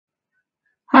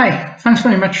Hi, thanks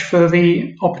very much for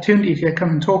the opportunity to come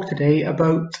and talk today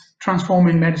about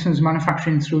transforming medicines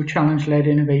manufacturing through challenge-led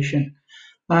innovation.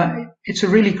 It's a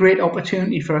really great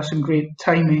opportunity for us and great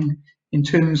timing in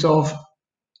terms of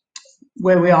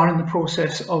where we are in the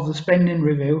process of the spending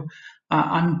review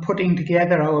and putting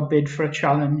together our bid for a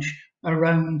challenge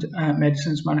around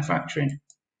medicines manufacturing.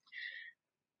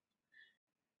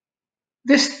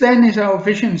 This then is our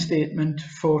vision statement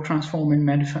for transforming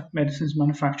medicines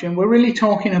manufacturing. We're really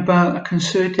talking about a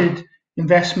concerted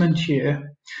investment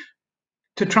here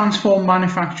to transform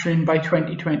manufacturing by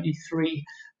 2023.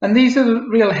 And these are the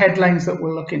real headlines that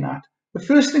we're looking at. The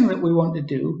first thing that we want to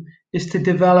do is to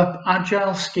develop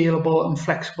agile, scalable and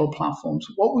flexible platforms.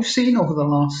 What we've seen over the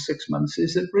last 6 months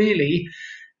is that really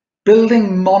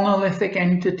building monolithic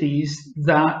entities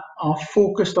that are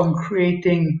focused on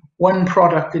creating one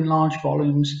product in large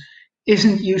volumes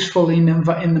isn't useful in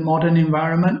the modern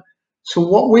environment. So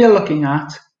what we're looking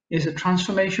at is a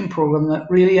transformation program that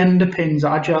really underpins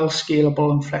agile,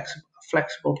 scalable and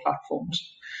flexible platforms.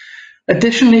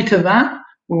 Additionally to that,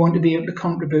 we want to be able to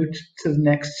contribute to the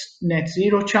next net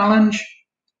zero challenge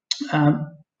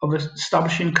of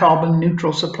establishing carbon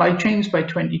neutral supply chains by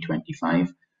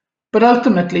 2025. But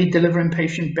ultimately delivering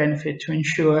patient benefit to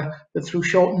ensure that through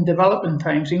shortened development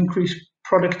times, increased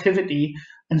productivity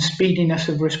and speediness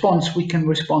of response, we can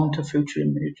respond to future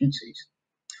emergencies.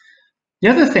 The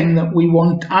other thing that we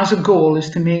want as a goal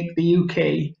is to make the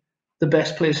UK the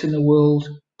best place in the world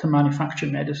to manufacture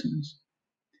medicines.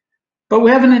 But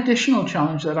we have an additional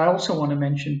challenge that I also want to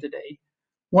mention today.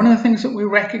 One of the things that we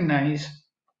recognise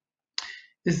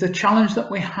is the challenge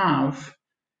that we have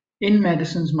in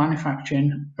medicines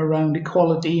manufacturing around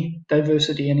equality,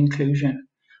 diversity and inclusion.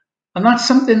 And that's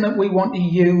something that we want to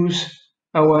use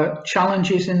our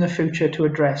challenges in the future to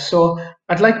address. So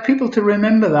I'd like people to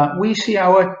remember that we see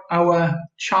our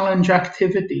challenge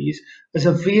activities as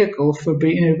a vehicle for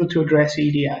being able to address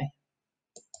EDI.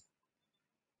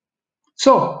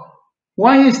 So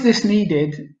why is this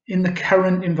needed in the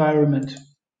current environment?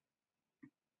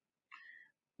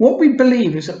 What we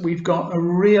believe is that we've got a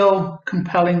real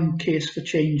compelling case for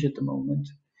change at the moment.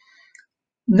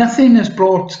 Nothing has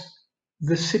brought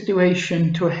the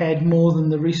situation to a head more than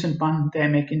the recent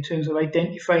pandemic in terms of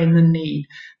identifying the need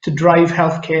to drive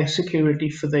healthcare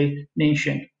security for the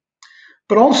nation.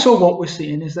 But also what we're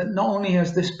seeing is that not only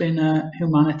has this been a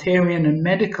humanitarian and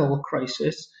medical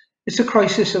crisis, it's a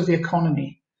crisis of the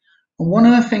economy. And one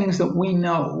of the things that we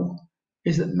know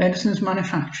is that medicines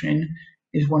manufacturing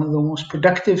is one of the most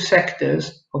productive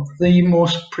sectors of the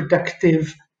most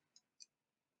productive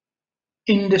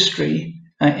industry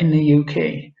in the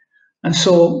UK. And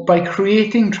so by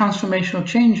creating transformational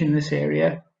change in this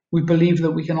area, we believe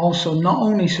that we can also not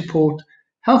only support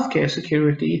healthcare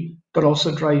security, but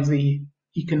also drive the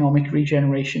economic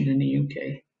regeneration in the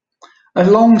UK.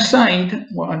 Alongside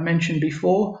what I mentioned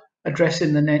before,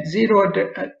 addressing the net zero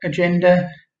agenda,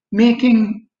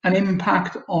 making an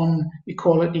impact on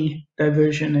equality,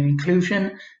 diversion and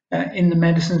inclusion in the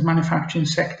medicines manufacturing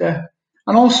sector,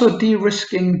 and also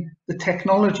de-risking the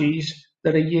technologies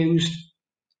that are used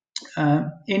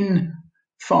in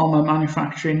pharma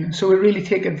manufacturing. So we really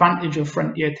take advantage of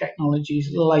frontier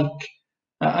technologies like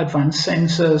advanced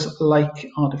sensors, like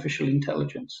artificial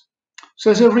intelligence. So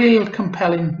there's a real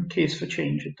compelling case for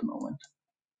change at the moment.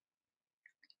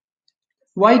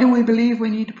 Why do we believe we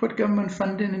need to put government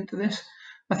funding into this?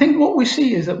 I think what we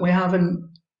see is that we have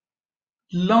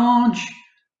large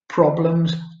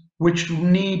problems which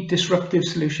need disruptive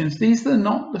solutions. These are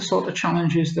not the sort of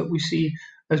challenges that we see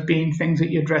as being things that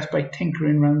you address by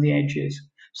tinkering around the edges.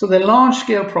 So they're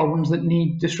large-scale problems that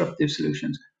need disruptive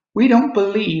solutions. We don't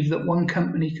believe that one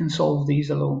company can solve these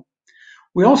alone.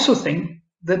 We also think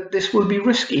that this will be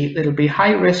risky. It'll be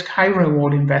high-risk,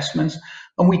 high-reward investments,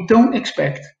 and we don't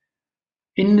expect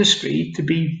industry to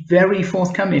be very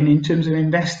forthcoming in terms of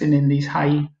investing in these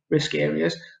high risk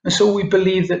areas. And so we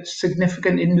believe that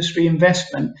significant industry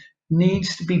investment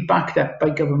needs to be backed up by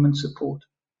government support.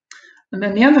 And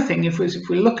then the other thing, if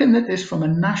we're looking at this from a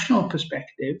national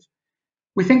perspective,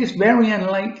 we think it's very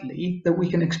unlikely that we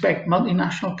can expect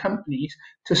multinational companies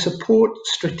to support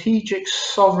strategic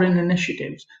sovereign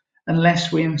initiatives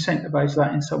unless we incentivize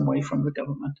that in some way from the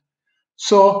government.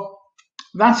 So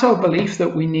that's our belief,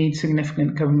 that we need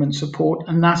significant government support,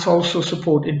 and that's also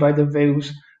supported by the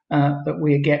views that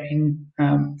we are getting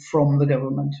from the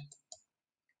government.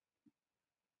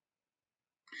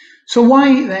 So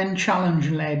why then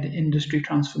challenge-led industry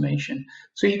transformation?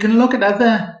 So you can look at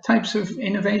other types of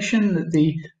innovation,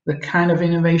 the kind of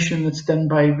innovation that's done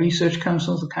by research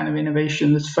councils, the kind of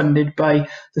innovation that's funded by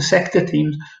the sector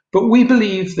teams, but we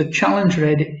believe that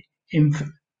challenge-led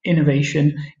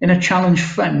innovation in a challenge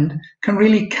fund can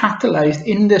really catalyze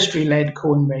industry-led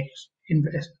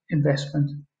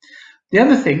co-investment. The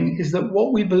other thing is that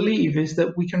what we believe is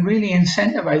that we can really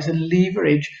incentivize and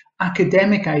leverage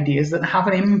academic ideas that have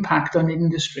an impact on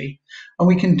industry. And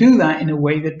we can do that in a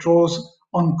way that draws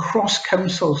on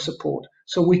cross-council support.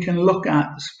 So we can look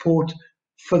at support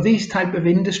for these type of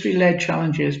industry-led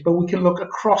challenges, but we can look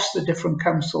across the different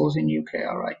councils in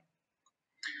UKRI.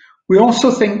 We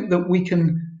also think that we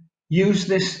can use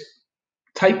this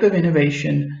type of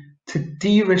innovation to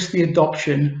de-risk the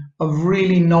adoption of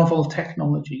really novel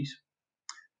technologies.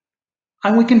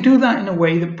 And we can do that in a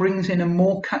way that brings in a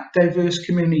more diverse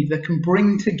community that can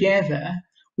bring together,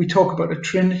 we talk about a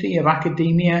trinity of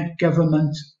academia,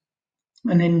 government,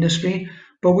 and industry,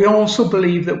 but we also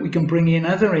believe that we can bring in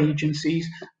other agencies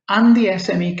and the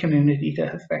SME community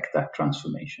to affect that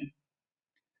transformation.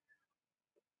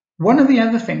 One of the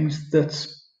other things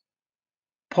that's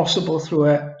possible through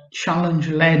a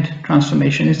challenge-led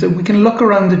transformation is that we can look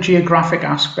around the geographic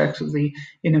aspects of the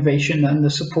innovation and the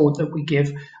support that we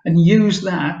give and use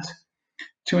that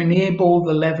to enable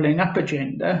the levelling up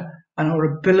agenda and our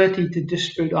ability to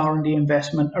distribute R&D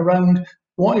investment around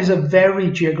what is a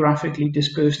very geographically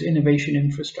dispersed innovation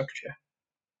infrastructure.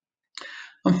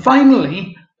 And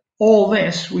finally, all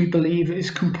this, we believe, is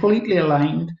completely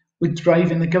aligned with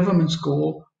driving the government's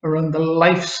goal around the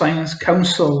Life Science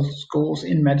Council's goals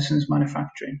in medicines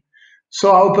manufacturing.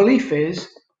 So our belief is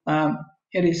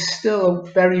it is still a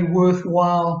very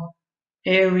worthwhile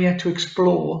area to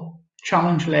explore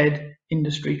challenge-led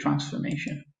industry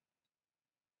transformation.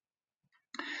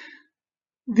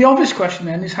 The obvious question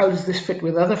then is, how does this fit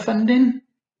with other funding?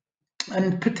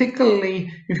 And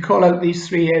particularly, if you call out these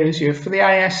three areas here, for the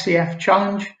ISCF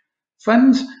challenge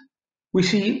funds, we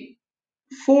see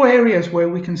 4 areas where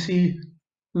we can see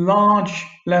large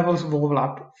levels of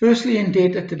overlap. Firstly, in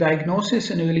data to diagnosis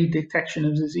and early detection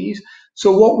of disease.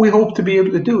 So what we hope to be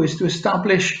able to do is to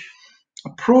establish a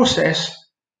process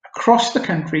across the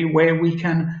country where we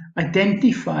can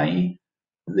identify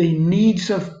the needs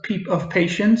of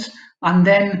patients and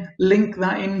then link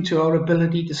that into our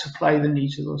ability to supply the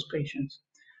needs of those patients.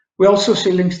 We also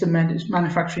see links to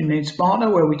manufacturing made smarter,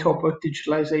 where we talk about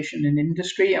digitalization in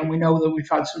industry, and we know that we've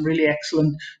had some really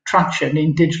excellent traction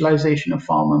in digitalization of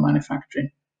pharma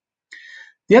manufacturing.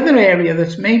 The other area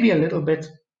that's maybe a little bit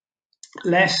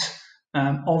less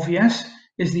obvious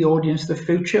is the audience of the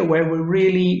future, where we're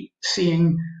really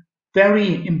seeing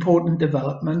very important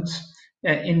developments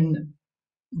in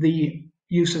the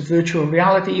use of virtual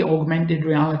reality, augmented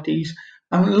realities,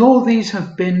 and although these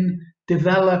have been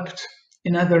developed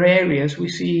in other areas, we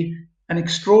see an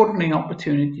extraordinary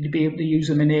opportunity to be able to use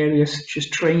them in areas such as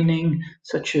training,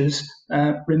 such as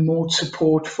remote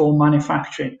support for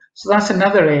manufacturing. So that's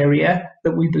another area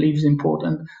that we believe is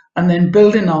important. And then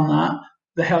building on that,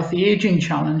 the healthy aging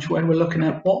challenge, where we're looking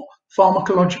at what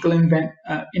pharmacological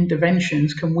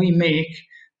interventions can we make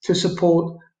to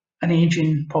support an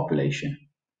aging population.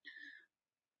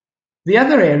 The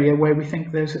other area where we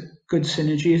think there's a good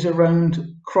synergy is around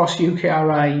cross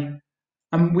UKRI.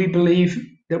 And we believe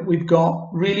that we've got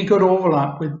really good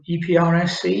overlap with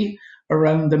EPRSC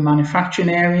around the manufacturing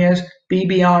areas,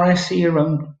 BBRSC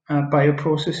around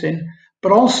bioprocessing,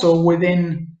 but also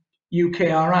within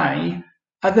UKRI,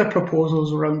 other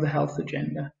proposals around the health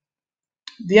agenda.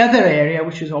 The other area,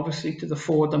 which is obviously to the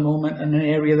fore at the moment and an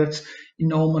area that's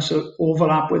enormous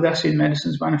overlap with us in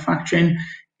medicines manufacturing,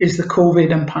 is the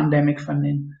COVID and pandemic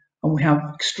funding. And we have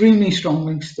extremely strong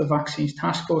links to the Vaccines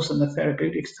Task Force and the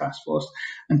Therapeutics Task Force.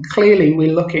 And clearly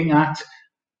we're looking at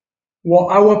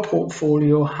what our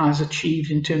portfolio has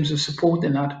achieved in terms of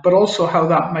supporting that, but also how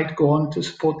that might go on to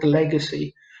support the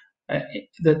legacy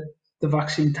that the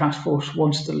Vaccine Task Force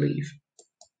wants to leave.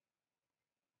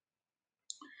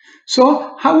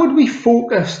 So how would we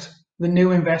focus the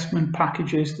new investment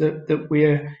packages that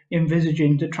we're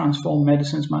envisaging to transform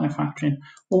medicines manufacturing?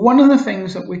 Well, one of the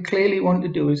things that we clearly want to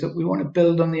do is that we want to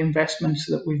build on the investments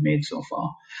that we've made so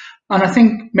far. And I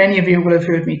think many of you will have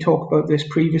heard me talk about this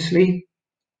previously.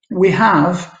 We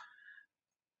have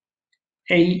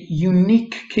a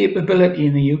unique capability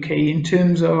in the UK in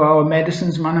terms of our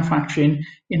medicines manufacturing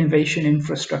innovation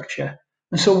infrastructure.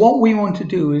 And so what we want to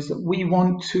do is that we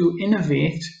want to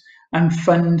innovate and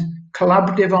fund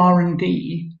collaborative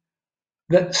R&D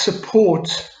that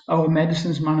supports our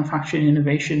medicines manufacturing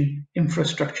innovation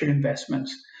infrastructure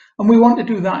investments. And we want to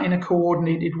do that in a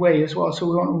coordinated way as well. So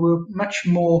we want to work much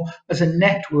more as a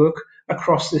network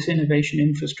across this innovation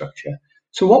infrastructure.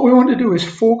 So what we want to do is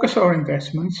focus our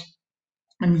investments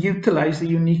and utilize the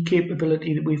unique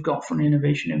capability that we've got from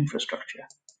innovation infrastructure.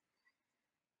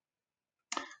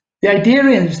 The idea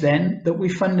is then that we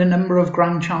fund a number of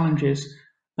grand challenges.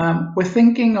 We're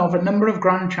thinking of a number of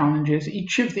grand challenges,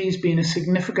 each of these being a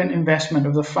significant investment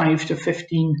of the 5 to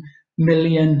 15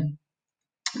 million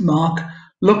mark,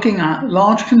 looking at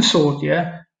large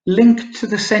consortia linked to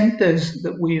the centres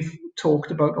that we've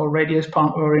talked about already as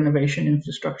part of our innovation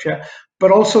infrastructure,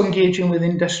 but also engaging with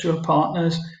industrial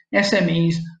partners,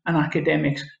 SMEs and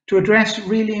academics to address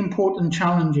really important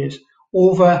challenges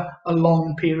over a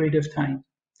long period of time.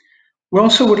 We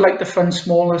also would like to fund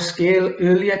smaller scale,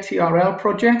 earlier TRL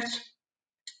projects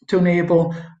to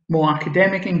enable more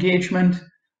academic engagement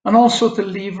and also to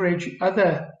leverage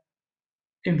other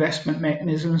investment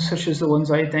mechanisms such as the ones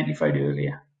I identified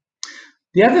earlier.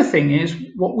 The other thing is,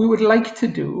 what we would like to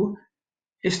do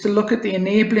is to look at the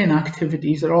enabling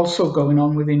activities that are also going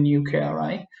on within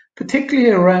UKRI,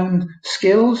 particularly around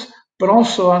skills, but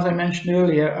also, as I mentioned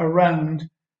earlier, around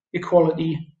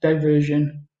equality,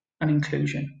 diversion and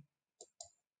inclusion.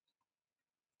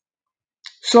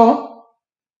 So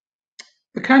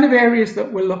the kind of areas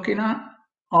that we're looking at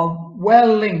are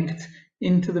well linked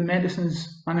into the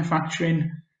medicines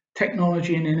manufacturing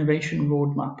technology and innovation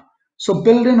roadmap. So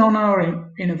building on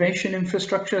our innovation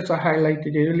infrastructure, as I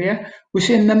highlighted earlier, we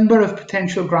see a number of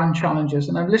potential grand challenges,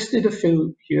 and I've listed a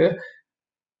few here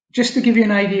just to give you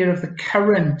an idea of the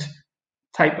current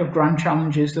type of grand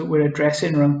challenges that we're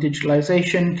addressing around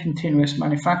digitalization, continuous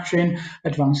manufacturing,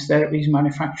 advanced therapies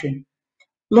manufacturing.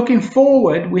 Looking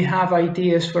forward, we have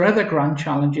ideas for other grand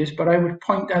challenges, but I would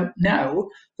point out now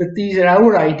that these are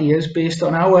our ideas based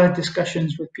on our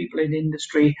discussions with people in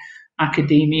industry,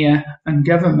 academia and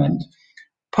government.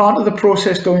 Part of the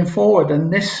process going forward,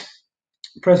 and this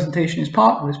presentation is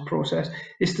part of this process,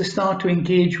 is to start to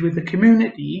engage with the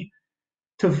community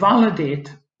to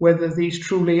validate whether these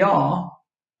truly are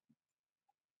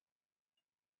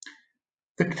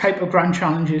the type of grand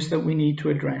challenges that we need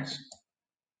to address.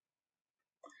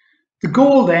 The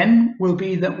goal then will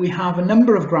be that we have a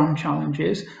number of grand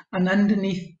challenges, and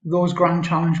underneath those grand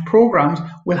challenge programs,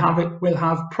 we'll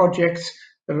have projects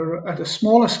that are at a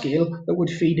smaller scale that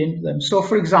would feed into them. So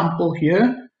for example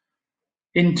here,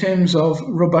 in terms of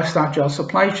robust agile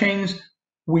supply chains,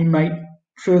 we might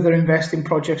further invest in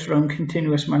projects around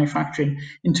continuous manufacturing.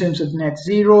 In terms of net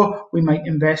zero, we might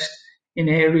invest in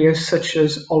areas such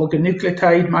as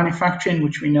oligonucleotide manufacturing,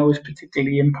 which we know is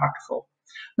particularly impactful.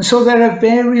 And so there are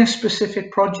various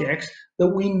specific projects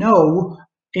that we know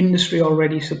industry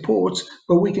already supports,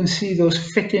 but we can see those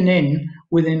fitting in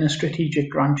within a strategic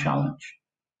grand challenge.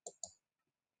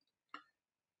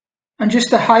 And just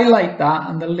to highlight that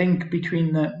and the link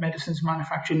between the medicines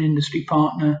manufacturing industry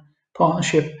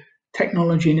partnership,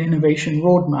 technology and innovation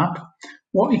roadmap,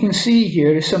 what you can see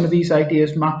here is some of these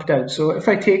ideas mapped out. So if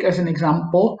I take as an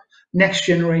example, next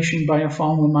generation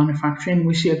biopharma manufacturing,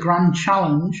 we see a grand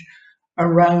challenge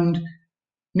around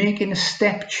making a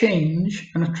step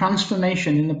change and a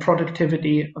transformation in the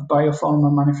productivity of biopharma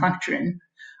manufacturing.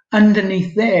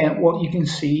 Underneath there, what you can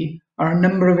see are a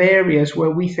number of areas where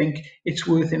we think it's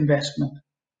worth investment.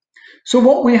 So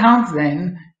what we have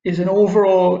then is an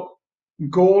overall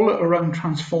goal around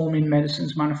transforming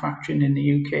medicines manufacturing in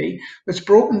the UK that's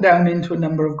broken down into a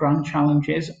number of grand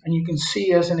challenges, and you can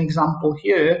see as an example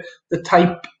here the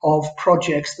type of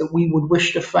projects that we would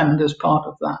wish to fund as part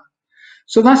of that.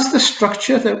 So that's the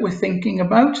structure that we're thinking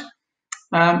about.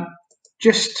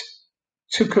 Just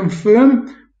to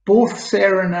confirm, both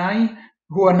Sarah and I,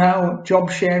 who are now job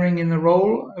sharing in the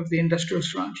role of the Industrial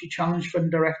Strategy Challenge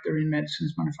Fund Director in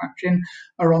Medicines Manufacturing,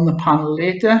 are on the panel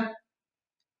later.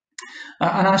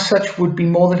 And as such, would be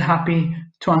more than happy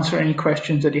to answer any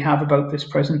questions that you have about this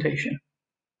presentation.